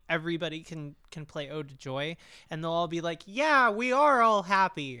communism, like everybody can play Ode to Joy, and they'll all be like, "Yeah, we are all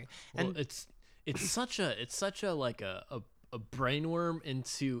happy." Well, And it's such a like a brainworm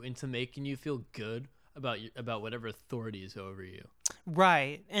into making you feel good about whatever authority is over you.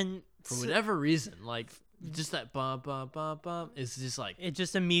 right, and For whatever reason, like just that bum bum bum bum is just like it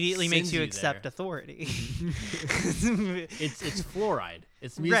just immediately makes sends you you accept there. authority. it's fluoride.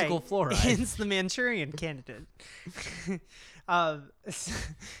 It's musical fluoride. It's the Manchurian Candidate.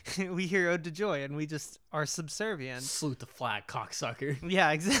 We hear Ode to Joy and we just are subservient. Salute the flag, cocksucker.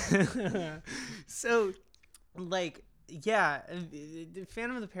 Yeah, exactly. So, like, yeah,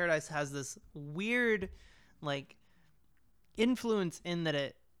 Phantom of the Paradise has this weird, like, influence in that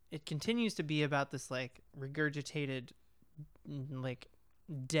it continues to be about this, like, regurgitated, like,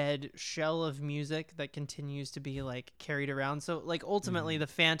 dead shell of music that continues to be, like, carried around. So, like, ultimately, the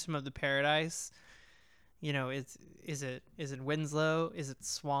Phantom of the Paradise, is it Winslow? Is it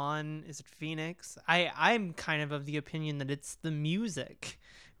Swan? Is it Phoenix? I'm kind of the opinion that it's the music,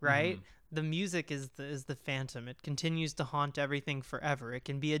 right? Mhm. The music is the phantom. It continues to haunt everything forever. It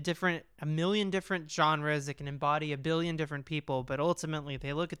can be a million different genres. It can embody a billion different people, but ultimately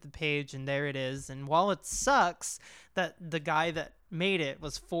they look at the page and there it is. And while it sucks that the guy that made it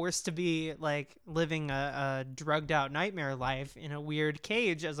was forced to be like living a drugged out nightmare life in a weird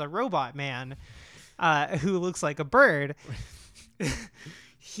cage as a robot man, who looks like a bird.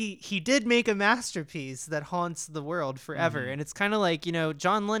 He did make a masterpiece that haunts the world forever. Mhm. And it's kind of like,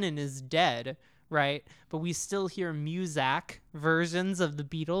 John Lennon is dead, right? But we still hear Muzak versions of the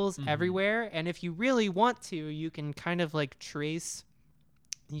Beatles Mhm. everywhere. And if you really want to, you can kind of like trace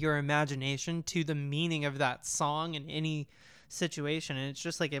your imagination to the meaning of that song in any situation. And it's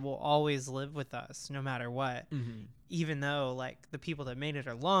just like it will always live with us no matter what, Mhm. even though like the people that made it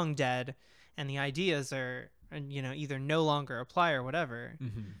are long dead and the ideas are either no longer apply or whatever.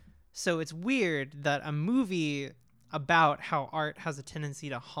 Mhm. So it's weird that a movie about how art has a tendency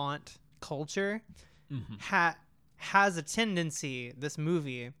to haunt culture Mhm. this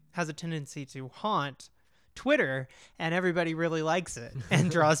movie has a tendency to haunt Twitter, and everybody really likes it and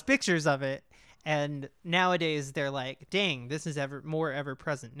draws pictures of it. And nowadays they're like, dang, this is ever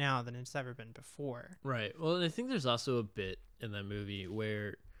present now than it's ever been before. Right. Well, and I think there's also a bit in that movie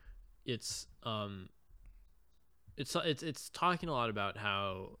where it's it's talking a lot about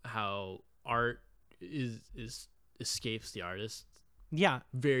how art is escapes the artist Yeah,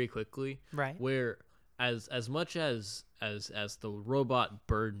 very quickly, right. where as much as the robot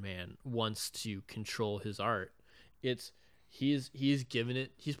Birdman wants to control his art, it's he's given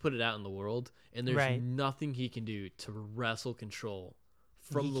it, he's put it out in the world, and there's Right. nothing he can do to wrestle control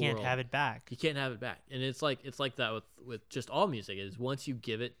from He the can't world. have it back. He can't have it back. And it's like that with just all music, is once you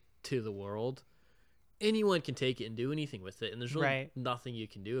give it to the world, anyone can take it and do anything with it, and there's really Right. nothing you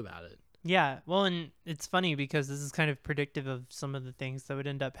can do about it. Yeah, well, and it's funny because this is kind of predictive of some of the things that would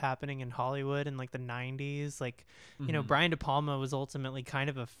end up happening in Hollywood in like the 90s. Like, Mhm. Brian De Palma was ultimately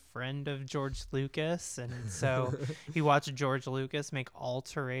kind of a friend of George Lucas. And so he watched George Lucas make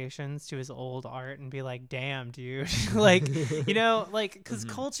alterations to his old art and be like, damn, dude. Like, because Mhm.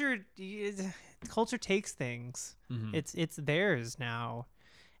 culture takes things. Mhm. It's theirs now.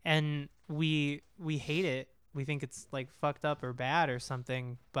 And we hate it. We think it's like fucked up or bad or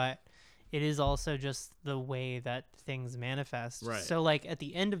something, but it is also just the way that things manifest. Right. So like at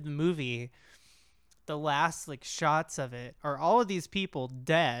the end of the movie, the last like shots of it are all of these people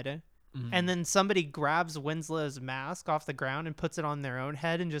dead, Mhm. and then somebody grabs Winslow's mask off the ground and puts it on their own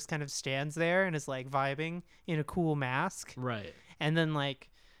head and just kind of stands there and is like vibing in a cool mask. Right. And then like,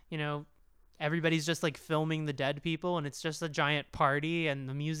 everybody's just like filming the dead people, and it's just a giant party, and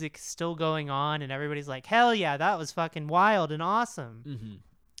the music's still going on, and everybody's like, hell yeah, that was fucking wild and awesome. Mhm.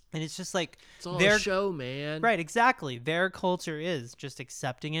 And it's just like It's all their a show, man. right, exactly. Their culture is just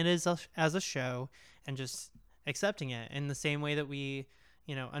accepting it as a show and just accepting it in the same way that we,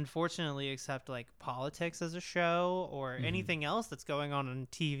 unfortunately accept like politics as a show or Mhm. anything else that's going on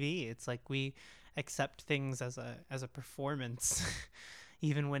TV. It's like we accept things as a performance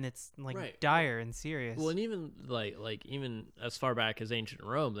even when it's like Right. dire and serious. Well, and even like even as far back as ancient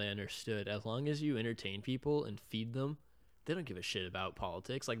Rome, they understood as long as you entertain people and feed them, they don't give a shit about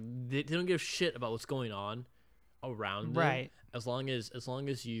politics. Like they don't give a shit about what's going on around them. Right. As long as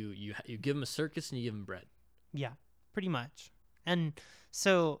you give them a circus and you give them bread. Yeah, pretty much. And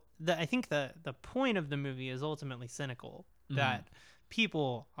so I think the point of the movie is ultimately cynical, Mhm. that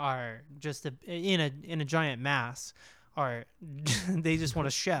people are just in a giant mass are they just want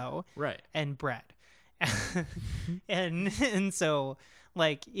a show Right. and bread. and so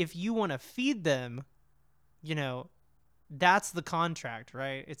like if you want to feed them, that's the contract,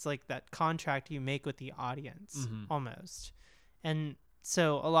 right? It's like that contract you make with the audience Mhm. almost. And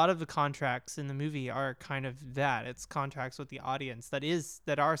so a lot of the contracts in the movie are kind of that. It's contracts with the audience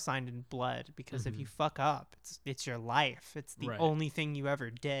that are signed in blood, because if Mhm. you fuck up, it's your life. It's the Right. only thing you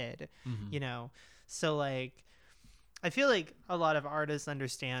ever did, Mhm. So like I feel like a lot of artists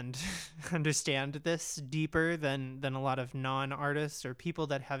understand this deeper than a lot of non-artists or people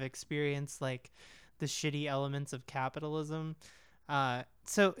that have experienced like the shitty elements of capitalism.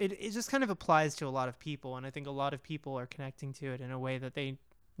 So it just kind of applies to a lot of people, and I think a lot of people are connecting to it in a way that they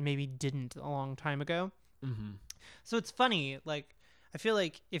maybe didn't a long time ago. Mhm. So it's funny, like I feel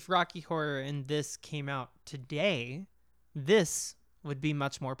like if Rocky Horror and this came out today, this would be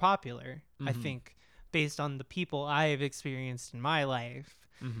much more popular. I Mhm. think based on the people I've experienced in my life.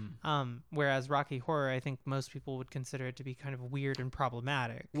 Whereas Rocky Horror, I think most people would consider it to be kind of weird and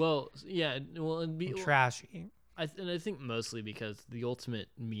problematic. Well, yeah, well, and And trashy. I think mostly because the ultimate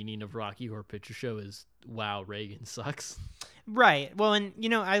meaning of Rocky Horror Picture Show is, wow, Reagan sucks. Right. Well, and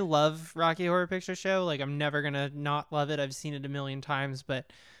I love Rocky Horror Picture Show. Like, I'm never gonna not love it. I've seen it a million times,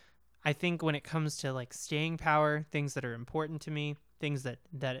 but I think when it comes to like staying power, things that are important to me, things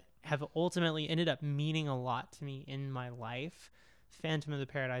that have ultimately ended up meaning a lot to me in my life, Phantom of the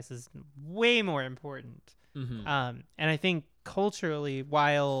Paradise is way more important. And I think culturally,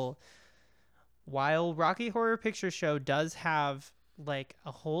 while Rocky Horror Picture Show does have like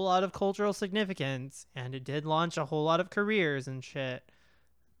a whole lot of cultural significance, and it did launch a whole lot of careers and shit,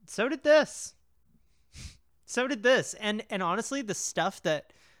 so did this. And honestly, the stuff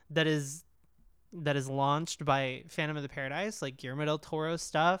that is launched by Phantom of the Paradise, like Guillermo del Toro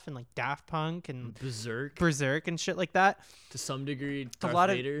stuff and like Daft Punk and Berserk and shit like that, to some degree, Darth a lot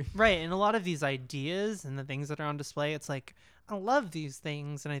Vader. of right, and a lot of these ideas and the things that are on display, it's like I love these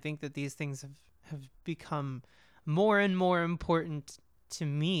things, and I think that these things have become more and more important to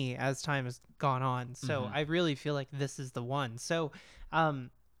me as time has gone on. So I really feel like this is the one. So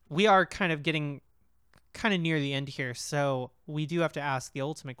we are kind of getting kind of near the end here, so we do have to ask the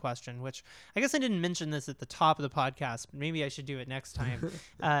ultimate question, which I guess I didn't mention this at the top of the podcast, but maybe I should do it next time.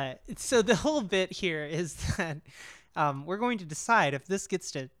 So the whole bit here is that we're going to decide if this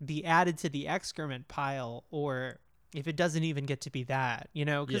gets to be added to the excrement pile or if it doesn't even get to be that,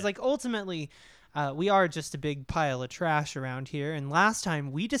 because like ultimately we are just a big pile of trash around here. And last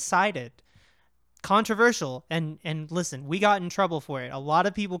time we decided, controversial, and listen, we got in trouble for it. A lot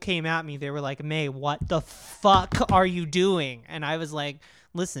of people came at me. They were like, May, what the fuck are you doing? And I was like,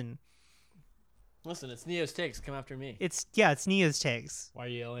 listen, it's Neo's takes. Come after me. It's Neo's takes. Why are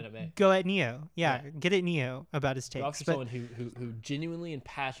you yelling at me? Go at Neo. Yeah. Get at Neo about his takes. Go after someone who genuinely and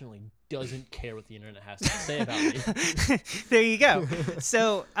passionately doesn't care what the internet has to say about me. There you go.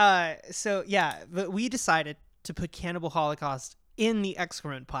 So yeah, but we decided to put Cannibal Holocaust in the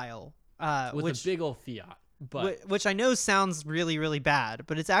excrement pile. With a big old fiat. But which I know sounds really, really bad,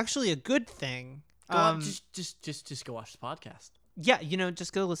 but it's actually a good thing. Just go watch the podcast. Yeah,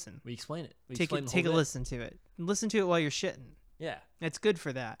 just go listen. We explain it. Take a listen to it. Listen to it while you're shitting. Yeah, it's good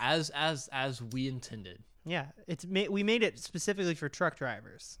for that. As we intended. Yeah, we made it specifically for truck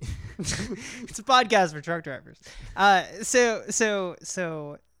drivers. It's a podcast for truck drivers.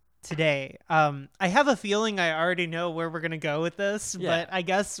 So today, I have a feeling I already know where we're gonna go with this, but I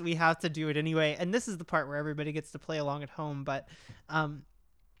guess we have to do it anyway. And this is the part where everybody gets to play along at home. But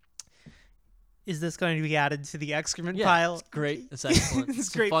is this going to be added to the excrement pile? It's great. It's excellent.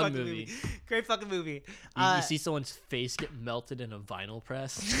 It's a great fun fucking movie. Great fucking movie. You see someone's face get melted in a vinyl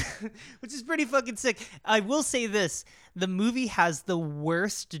press, which is pretty fucking sick. I will say this: the movie has the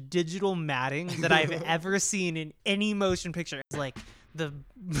worst digital matting that I've ever seen in any motion picture. It's like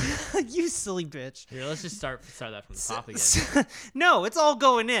you silly bitch. Here, let's just start that from the top again. No, it's all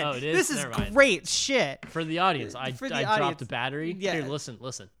going in. Oh, it is? This is great shit. For the audience, I dropped a battery. Yeah. Here, listen.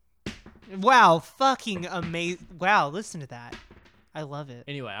 Wow, fucking amazing. Wow, listen to that. I love it.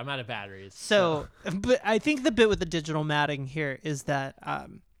 Anyway, I'm out of batteries. So, but I think the bit with the digital matting here is that,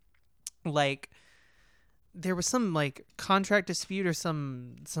 like, there was some, like, contract dispute or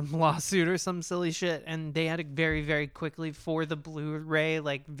some lawsuit or some silly shit, and they had to very, very quickly, for the Blu-ray,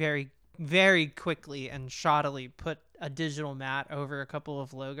 like, very, very quickly and shoddily put a digital mat over a couple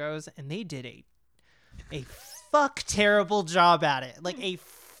of logos, and they did a fuck terrible job at it. Like, a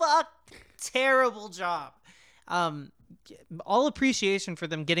fuck terrible job. All appreciation for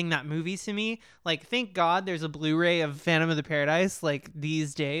them getting that movie to me. Like, thank God there's a Blu-ray of Phantom of the Paradise, like,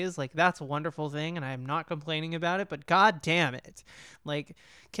 these days. Like, that's a wonderful thing, and I am not complaining about it, but god damn it. Like,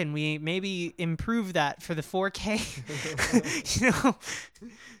 can we maybe improve that for the 4K?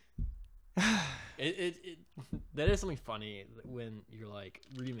 That is something funny when you're like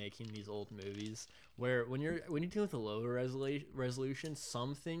remaking these old movies, where when you're dealing with a lower resolution,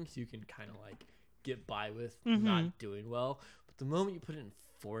 some things you can kind of like get by with not doing well, but the moment you put it in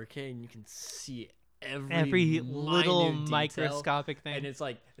 4K and you can see every little detail, microscopic thing, and it's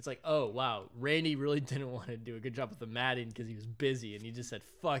like oh wow, Randy really didn't want to do a good job with the matting because he was busy, and he just said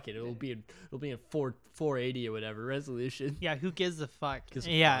fuck it, it'll be in 480 or whatever resolution. Yeah, who gives a fuck?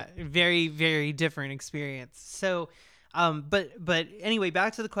 Very, very different experience. So but anyway,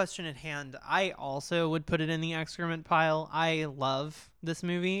 back to the question at hand. I also would put it in the excrement pile. I love this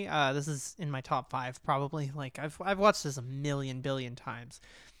movie. This is in my top 5 probably. Like, I've watched this a million billion times.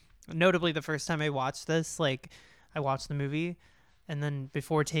 Notably, the first time I watched this, like, I watched the movie, and then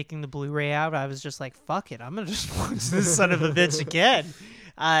before taking the Blu-ray out, I was just like, fuck it, I'm gonna just watch this son of a bitch again.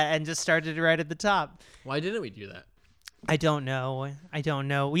 and just started right at the top. Why didn't we do that? I don't know.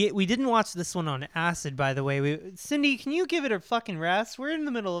 We didn't watch this one on acid, by the way. Cindy, can you give it a fucking rest? We're in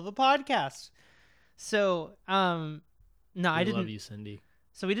the middle of a podcast. So, no, I didn't. Love you, Cindy.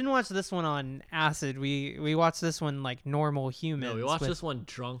 So we didn't watch this one on acid. We watched this one like normal humans. No, we watched this one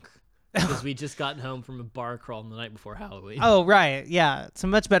drunk because we just gotten home from a bar crawl the night before Halloween. Oh, right. Yeah. It's a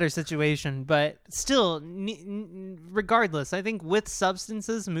much better situation. But still, regardless, I think with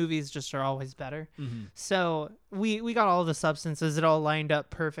substances, movies just are always better. Mm-hmm. So we got all the substances. It all lined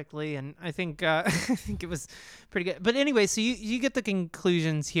up perfectly. And I think I think it was pretty good. But anyway, so you get the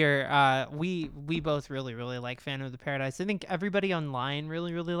conclusions here. We both really, really like Phantom of the Paradise. I think everybody online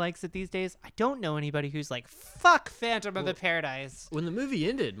really, really likes it these days. I don't know anybody who's like, fuck Phantom of the Paradise. When the movie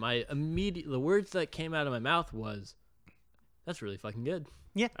ended, the words that came out of my mouth was, "That's really fucking good."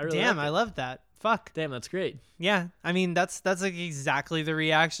 Yeah, really I love that. Fuck. Damn, that's great. Yeah, I mean that's like exactly the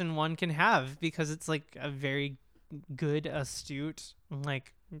reaction one can have because it's like a very good, astute,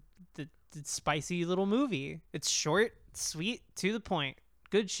 like the spicy little movie. It's short, sweet, to the point,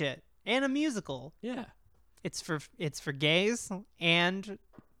 good shit, and a musical. Yeah, it's for gays and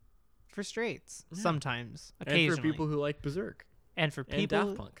for straights sometimes, occasionally, and for people who like Berserk, and for people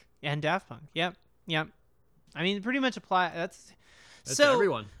and Daft Punk. Yep. I mean, pretty much apply. That's so,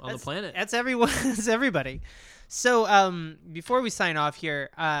 everyone on the planet. That's everyone. That's everybody. So, before we sign off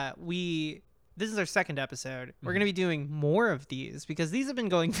here, this is our second episode. We're going to be doing more of these because these have been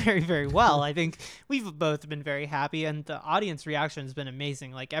going very, very well. I think we've both been very happy, and the audience reaction has been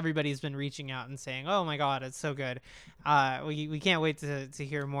amazing. Like, everybody's been reaching out and saying, "Oh my God, it's so good." We can't wait to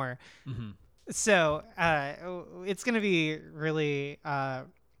hear more. Mm-hmm. So, it's going to be really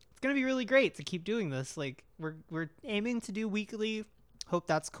great to keep doing this. Like, we're aiming to do weekly. Hope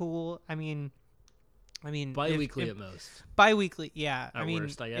that's cool. I mean, bi-weekly at most. Bi-weekly, yeah. At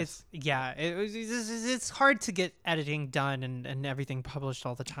worst, I guess. It's hard to get editing done and everything published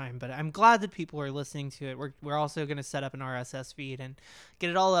all the time, but I'm glad that people are listening to it. We're also going to set up an RSS feed and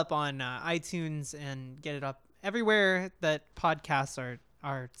get it all up on iTunes and get it up everywhere that podcasts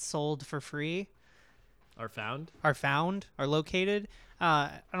are sold for free. Are located.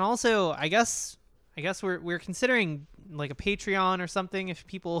 And also, I guess we're considering like a Patreon or something if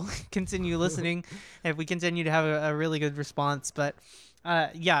people continue listening, if we continue to have a really good response. But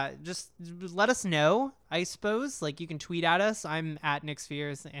just let us know, I suppose. Like, you can tweet at us. I'm at Nick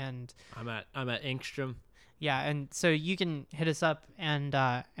Spheres, and I'm at Engstrom. Yeah, and so you can hit us up and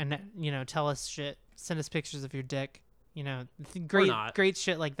tell us shit, send us pictures of your dick, great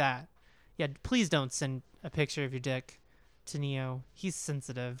shit like that. Yeah, please don't send a picture of your dick to Neo. He's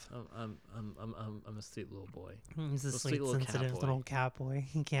sensitive. I'm a sweet little boy. He's a sweet sensitive little cat boy.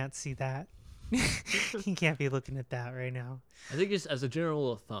 He can't see that. He can't be looking at that right now. I think just as a general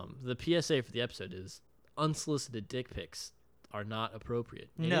rule of thumb, the PSA for the episode is unsolicited dick pics are not appropriate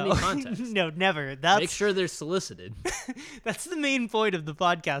in any context. No, never. Make sure they're solicited. That's the main point of the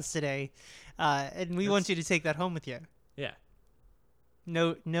podcast today, and we want you to take that home with you. Yeah.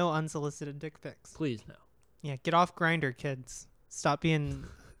 No unsolicited dick pics. Please, no. Yeah, get off Grindr, kids. Stop being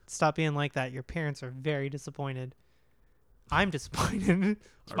like that. Your parents are very disappointed. I'm disappointed.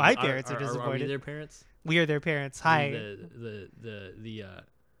 My parents are disappointed. Are we their parents? We are their parents. Hi. The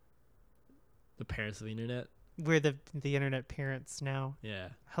parents of the internet. We're the internet parents now. Yeah.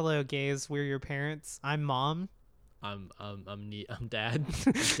 Hello, gays. We're your parents. I'm mom. I'm dad.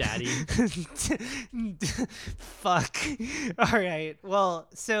 Daddy. Fuck. All right. Well,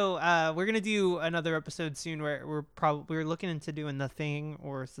 so we're gonna do another episode soon where we're looking into doing The Thing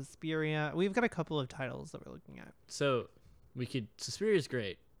or Suspiria. We've got a couple of titles that we're looking at. So Suspiria is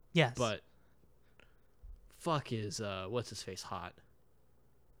great. Yes. But fuck is what's his face hot?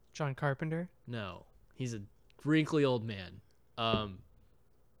 John Carpenter? No. He's a wrinkly old man.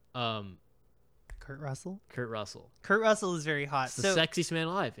 Kurt Russell? Kurt Russell is very hot. He's the sexiest man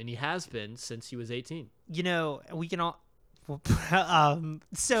alive, and he has been since he was 18. We can all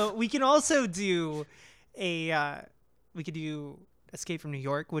so we can also do we could do Escape from New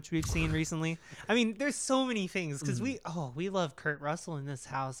York, which we've seen recently. I mean, there's so many things because we love Kurt Russell in this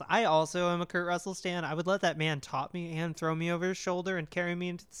house. I also am a Kurt Russell stan. I would let that man top me and throw me over his shoulder and carry me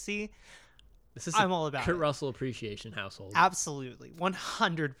into the sea. I'm all about Kurt Russell appreciation household. Absolutely,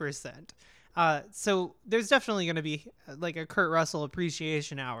 100%. So there's definitely going to be like a Kurt Russell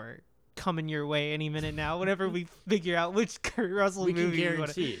appreciation hour coming your way any minute now. Whenever we figure out which Kurt Russell movie we can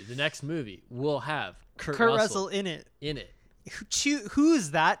guarantee the next movie will have Kurt Russell in it.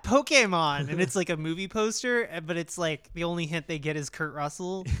 Who's that? Pokemon. And it's like a movie poster, but it's like the only hint they get is Kurt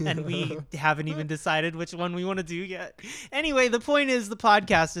Russell, and we haven't even decided which one we want to do yet. Anyway, the point is the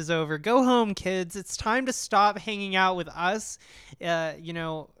podcast is over. Go home, kids. It's time to stop hanging out with us. Don't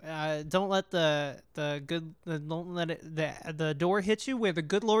let the door hit you where the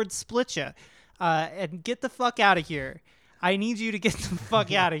good Lord split you. And get the fuck out of here. I need you to get the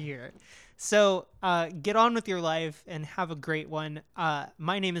fuck out of here. So get on with your life and have a great one.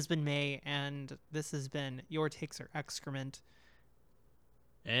 My name has been May, and this has been Your Takes Are Excrement.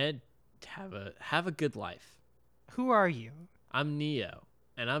 And have a good life. Who are you? I'm Neo,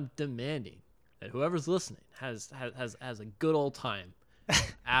 and I'm demanding that whoever's listening has a good old time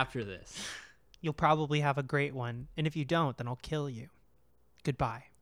after this. You'll probably have a great one, and if you don't, then I'll kill you. Goodbye.